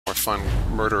more fun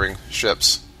murdering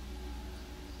ships.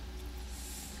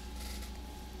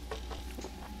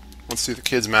 Let's do the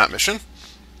kids' map mission.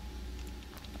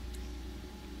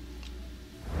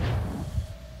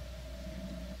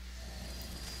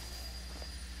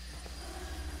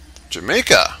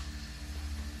 Jamaica!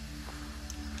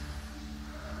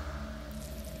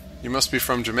 You must be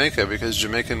from Jamaica because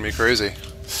Jamaican me crazy.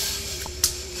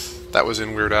 That was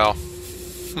in Weird Al.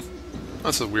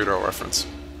 That's a Weird Al reference.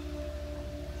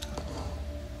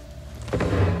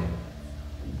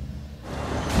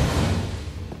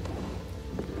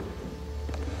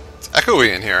 It's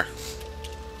echoey in here.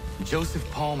 Joseph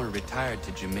Palmer retired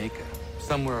to Jamaica,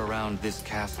 somewhere around this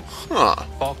castle. Huh.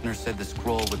 Faulkner said the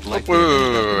scroll would likely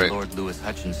end up in Lord Louis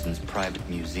Hutchinson's private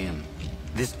museum.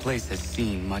 This place has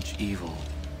seen much evil.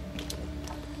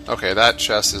 Okay, that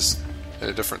chest is at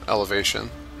a different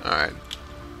elevation. Alright.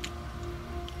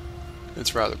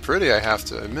 It's rather pretty, I have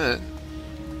to admit.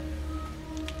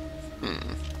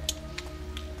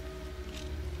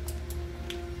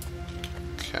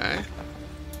 Okay.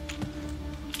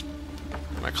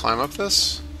 Can I climb up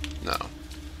this? No.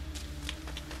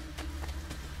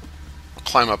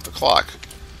 Climb up the clock.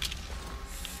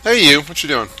 Hey you, what you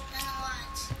doing?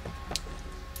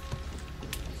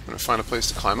 I'm gonna find a place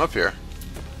to climb up here.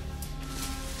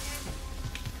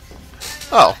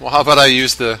 Oh, well how about I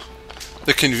use the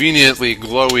conveniently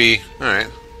glowy... Alright.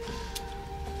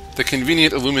 The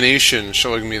convenient illumination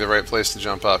showing me the right place to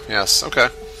jump up. Yes, okay.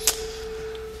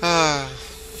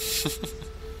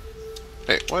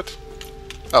 Hey, what?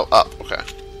 Oh, up, okay.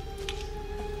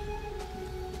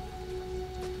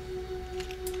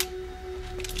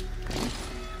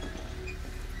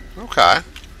 Okay.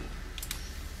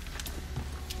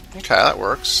 Okay, that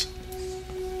works.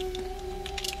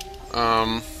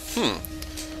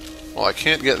 Well, I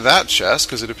can't get that chest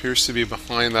because it appears to be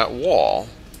behind that wall.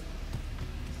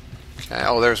 Okay,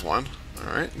 oh, there's one.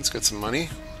 Alright, let's get some money.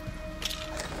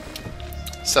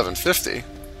 $7.50.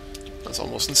 That's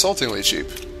almost insultingly cheap.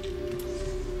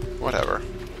 Whatever.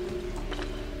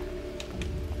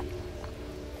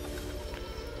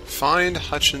 Find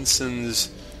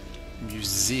Hutchinson's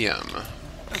museum.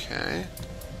 Okay.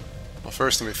 Well,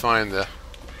 first let me find the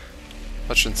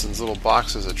Hutchinson's little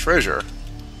boxes of treasure,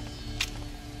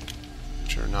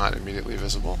 which are not immediately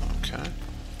visible. Okay.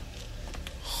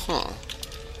 Huh.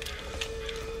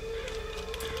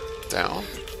 Down.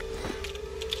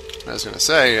 I was going to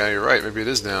say, yeah, you're right, maybe it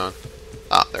is down.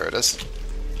 Ah, there it is.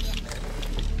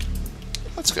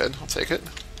 That's good, I'll take it.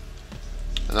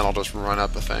 And then I'll just run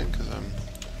up the thing, because I'm...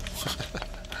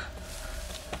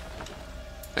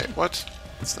 Hey, what?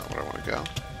 That's not where I want to go.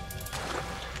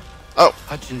 Oh!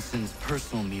 Hutchinson's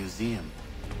personal museum.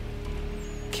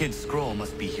 Kid's scroll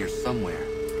must be here somewhere.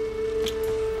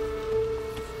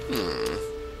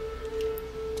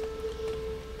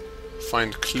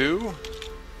 Find clue.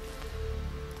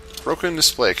 Broken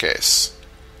display case.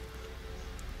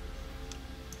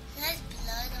 There's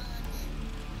blood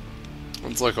on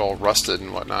it. It's like all rusted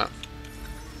and whatnot.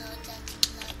 No, that's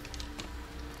blood.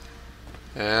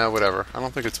 Yeah, whatever. I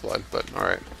don't think it's blood, but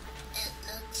alright. It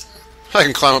looks like... I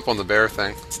can climb up on the bear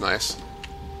thing. It's nice.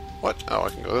 What? Oh, I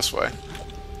can go this way.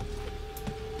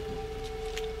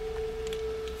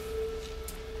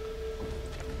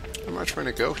 Where am I trying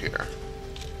to go here?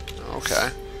 Okay.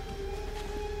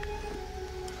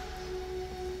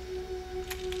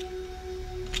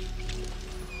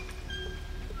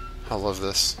 I love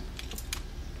this.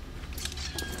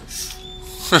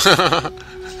 It's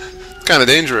kind of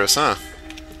dangerous, huh?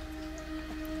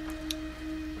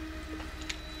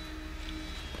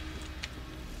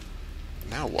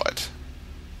 Now what?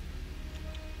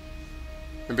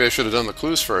 Maybe I should have done the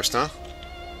clues first, huh?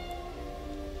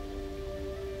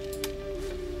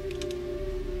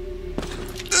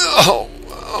 Oh!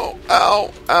 Oh!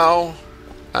 Ow! Ow!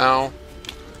 Ow!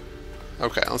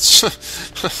 Okay,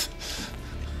 let's...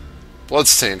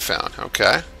 Bloodstain found,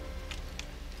 okay.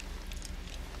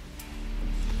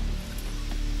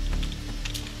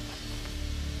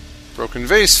 Broken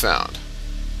vase found.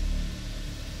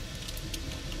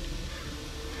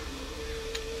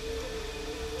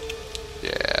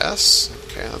 Yes.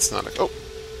 Okay, that's not a... Oh!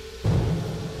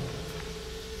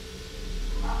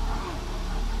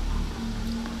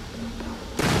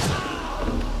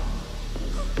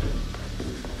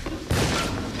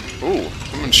 Ooh,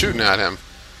 someone's shooting at him.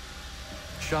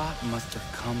 Shot must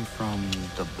have come from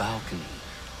the balcony.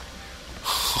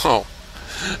 Oh.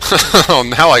 Oh,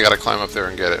 now I gotta climb up there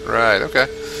and get it. Right, okay.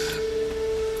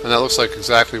 And that looks like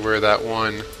exactly where that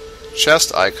one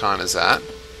chest icon is at.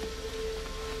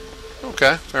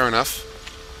 Okay, fair enough.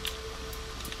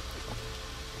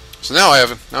 So now I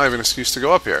have an excuse to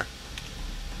go up here.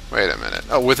 Wait a minute.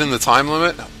 Oh, within the time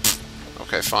limit?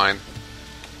 Okay, fine.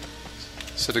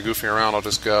 Instead of goofing around, I'll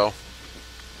just go.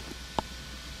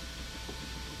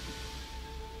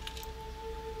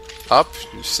 Up,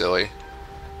 you silly.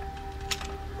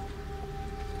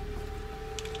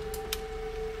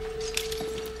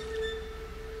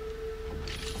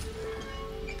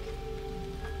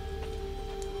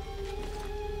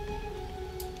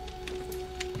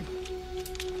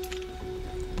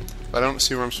 I don't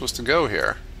see where I'm supposed to go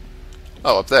here.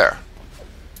 Oh, up there.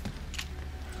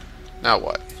 Now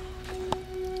what?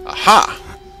 Aha!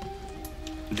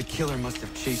 The killer must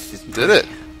have chased his Did it?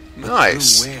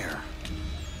 Nice. Where?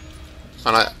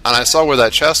 And I saw where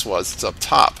that chest was. It's up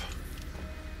top.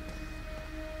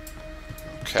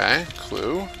 Okay,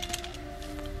 clue.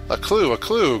 A clue,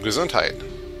 Gesundheit.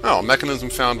 Oh, a mechanism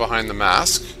found behind the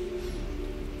mask.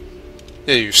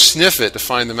 Yeah, you sniff it to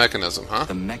find the mechanism, huh?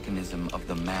 The mechanism of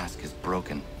the mask is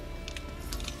broken.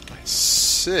 I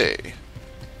see.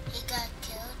 He got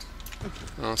killed.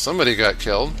 Well, somebody got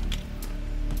killed.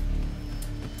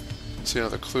 See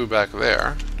another clue back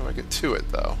there. How do I get to it,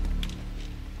 though?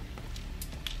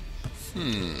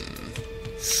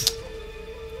 So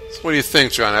what do you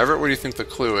think, John Everett? What do you think the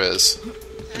clue is?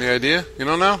 Any idea? You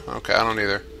don't know? Okay, I don't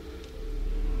either.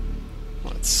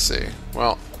 Let's see.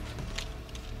 Well,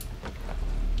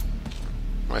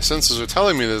 my senses are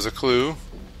telling me there's a clue.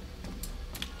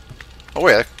 Oh,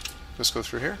 wait. I just go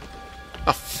through here?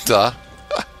 Oh, duh.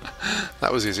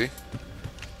 That was easy.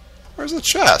 Where's the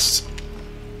chest?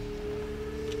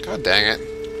 God dang it.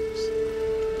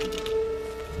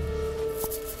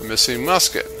 A missing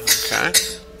musket. Okay.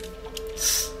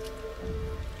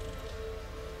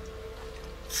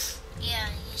 Yeah,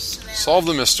 you smell. Solve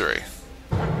the mystery.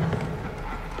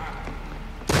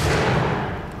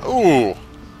 Ooh.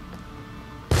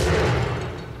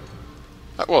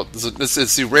 Well,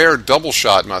 it's the rare double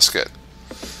shot musket.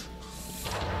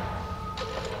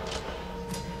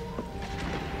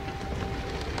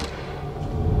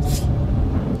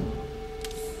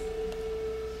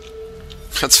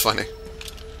 That's funny.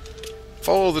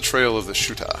 Follow the trail of the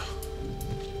shooter.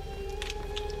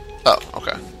 Oh,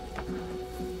 okay.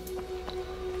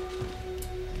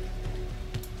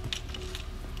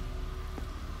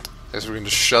 Guess we can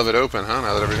just shove it open, huh?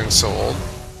 Now that everything's so old.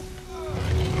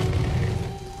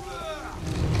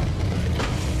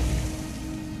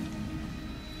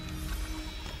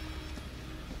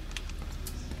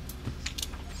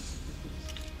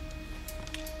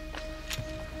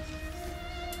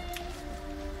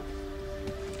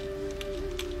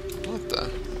 What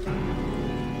the?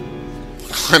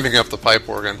 Climbing up the pipe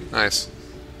organ. Nice.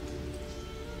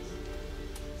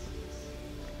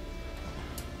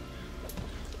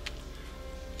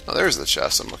 Oh, there's the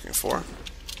chest I'm looking for.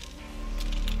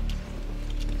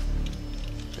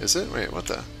 Is it? Wait, what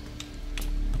the?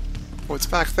 Oh, it's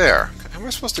back there. How am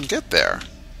I supposed to get there?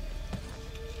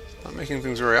 Not making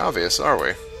things very obvious, are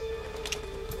we?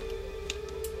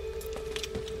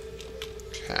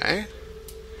 Okay.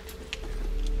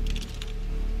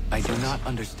 I do not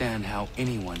understand how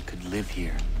anyone could live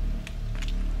here.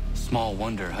 Small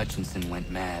wonder Hutchinson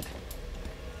went mad.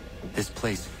 This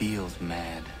place feels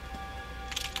mad.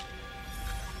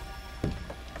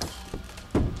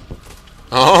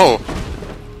 Oh!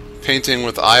 Painting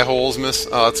with eye holes, miss?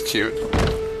 Oh, that's cute.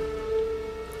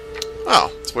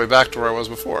 Oh, it's way back to where I was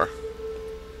before.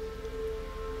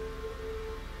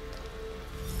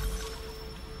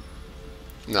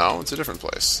 No, it's a different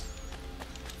place.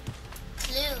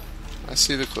 Clue. I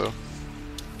see the clue.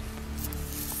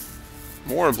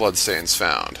 More bloodstains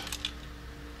found.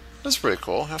 That's pretty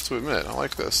cool, I have to admit. I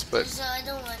like this, but... So I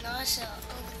don't want also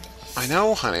open this. I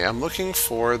know, honey. I'm looking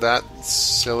for that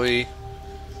silly...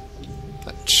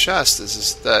 That chest is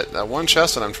just... That one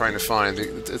chest that I'm trying to find,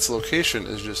 its location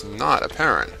is just not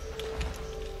apparent.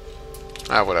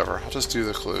 Ah, whatever. I'll just do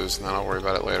the clues, and then I'll worry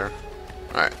about it later.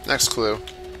 Alright, next clue.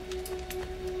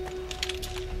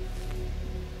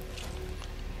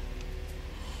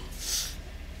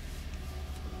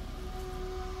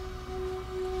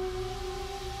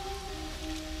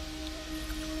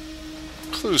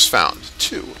 Clues found.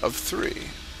 2 of 3.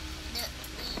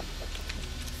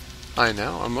 I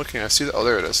know. I'm looking. I see the... Oh,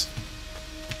 there it is.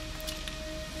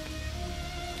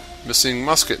 Missing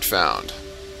musket found.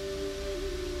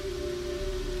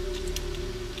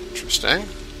 Interesting.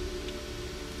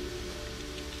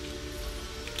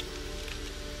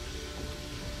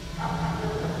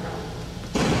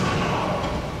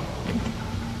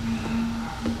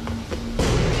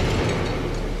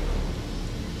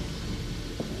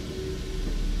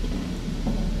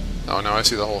 Oh, now I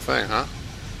see the whole thing, huh?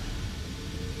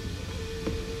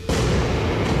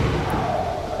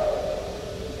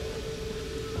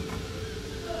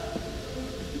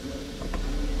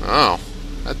 Oh,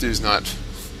 that dude's not...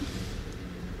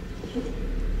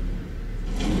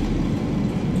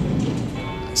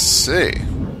 Let's see.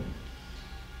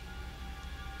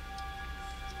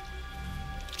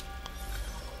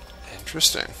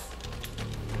 Interesting.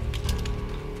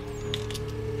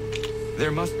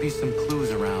 There must be some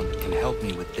clues around that can help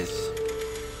me with this.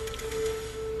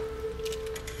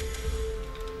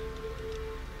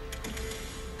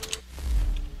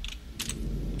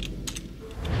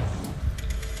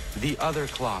 The other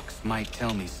clocks might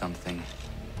tell me something.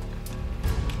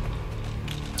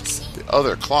 The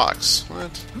other clocks?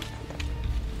 What?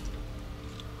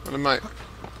 What am I...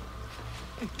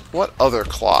 What other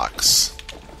clocks?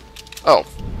 Oh.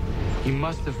 He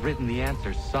must have written the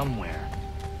answer somewhere.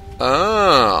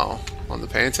 Oh. On the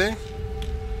painting?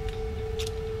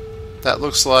 That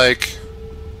looks like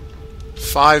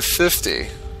 550.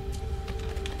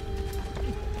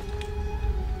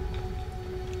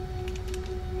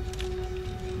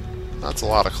 That's a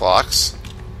lot of clocks.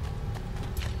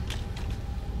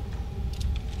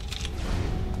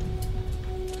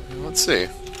 Let's see.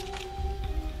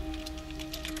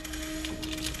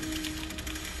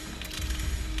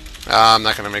 I'm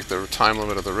not going to make the time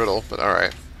limit of the riddle, but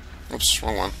alright. Oops,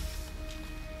 wrong one.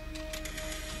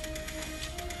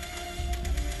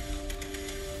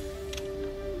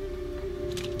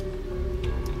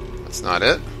 That's not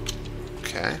it.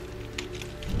 Okay.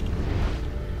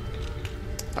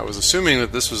 I was assuming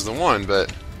that this was the one,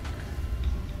 but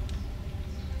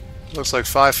looks like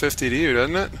 550 to you,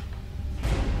 doesn't it? I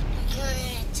can't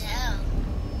really tell.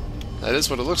 That is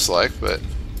what it looks like, but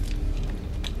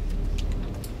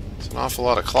it's an awful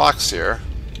lot of clocks here.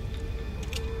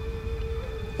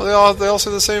 Well, they all say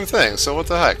the same thing, so what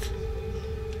the heck?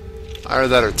 Either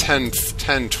that or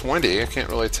 1020. I can't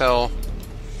really tell.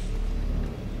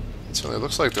 It certainly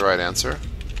looks like the right answer.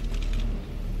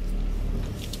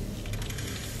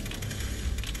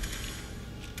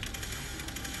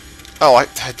 Oh, I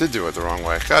did do it the wrong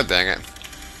way. God dang it.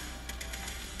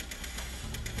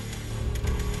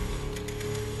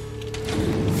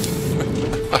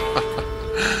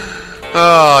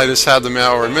 Oh, I just had the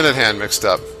hour and minute hand mixed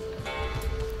up.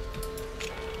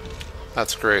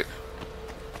 That's great.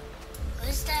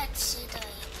 Who's that pseudo you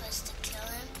supposed to kill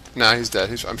him? Nah, he's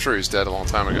dead. I'm sure he's dead a long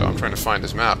time ago. I'm trying to find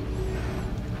his map.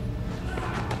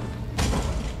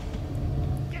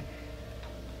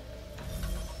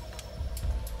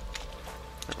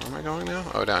 Where am I going now?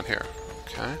 Oh, down here.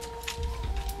 Okay.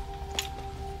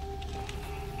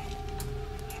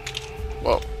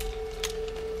 Whoa.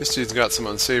 This dude's got some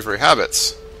unsavory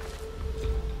habits.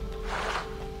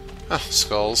 Ah,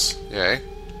 skulls. Yay.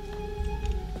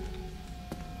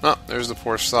 Oh, there's the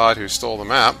poor sod who stole the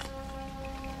map.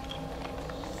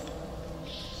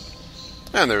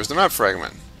 And there's the map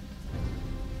fragment.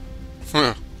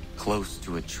 Close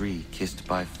to a tree kissed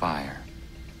by fire.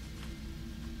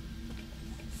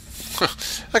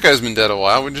 That guy's been dead a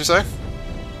while, wouldn't you say?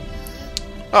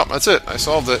 Oh, that's it. I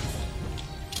solved it.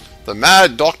 The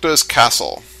Mad Doctor's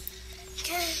Castle.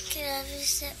 Can I have a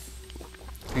sip?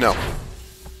 No.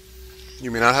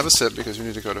 You may not have a sip because you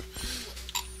need to go to...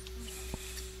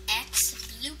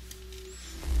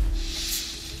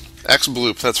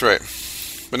 X-bloop, that's right.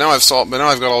 But now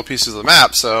I've got all pieces of the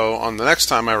map, so on the next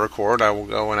time I record, I will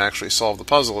go and actually solve the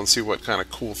puzzle and see what kind of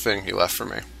cool thing he left for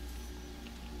me.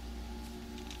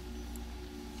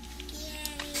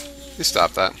 Please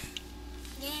stop that.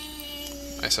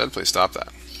 I said please stop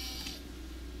that.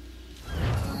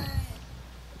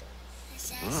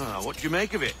 What do you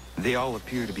make of it? They all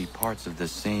appear to be parts of the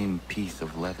same piece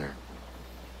of leather.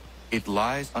 It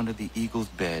lies under the eagle's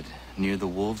bed, near the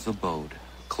wolf's abode,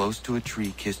 close to a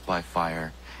tree kissed by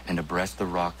fire, and abreast the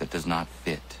rock that does not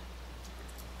fit,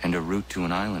 and a route to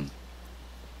an island.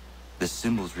 The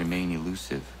symbols remain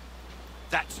elusive.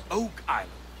 That's Oak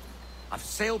Island. I've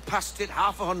sailed past it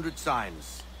 100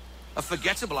 times. A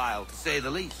forgettable isle, to say the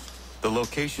least. The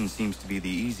location seems to be the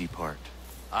easy part.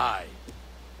 Aye.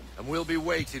 And we'll be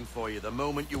waiting for you the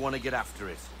moment you want to get after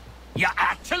it. You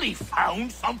actually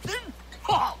found something?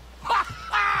 Oh.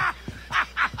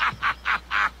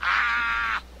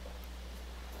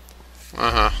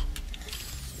 Uh-huh.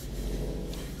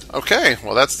 Okay,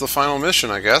 well that's the final mission,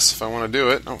 I guess, if I want to do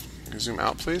it. Oh, can you zoom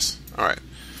out, please? Alright.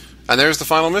 And there's the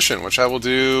final mission, which I will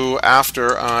do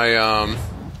after I,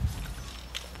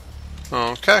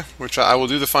 okay, which I will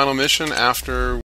do the final mission after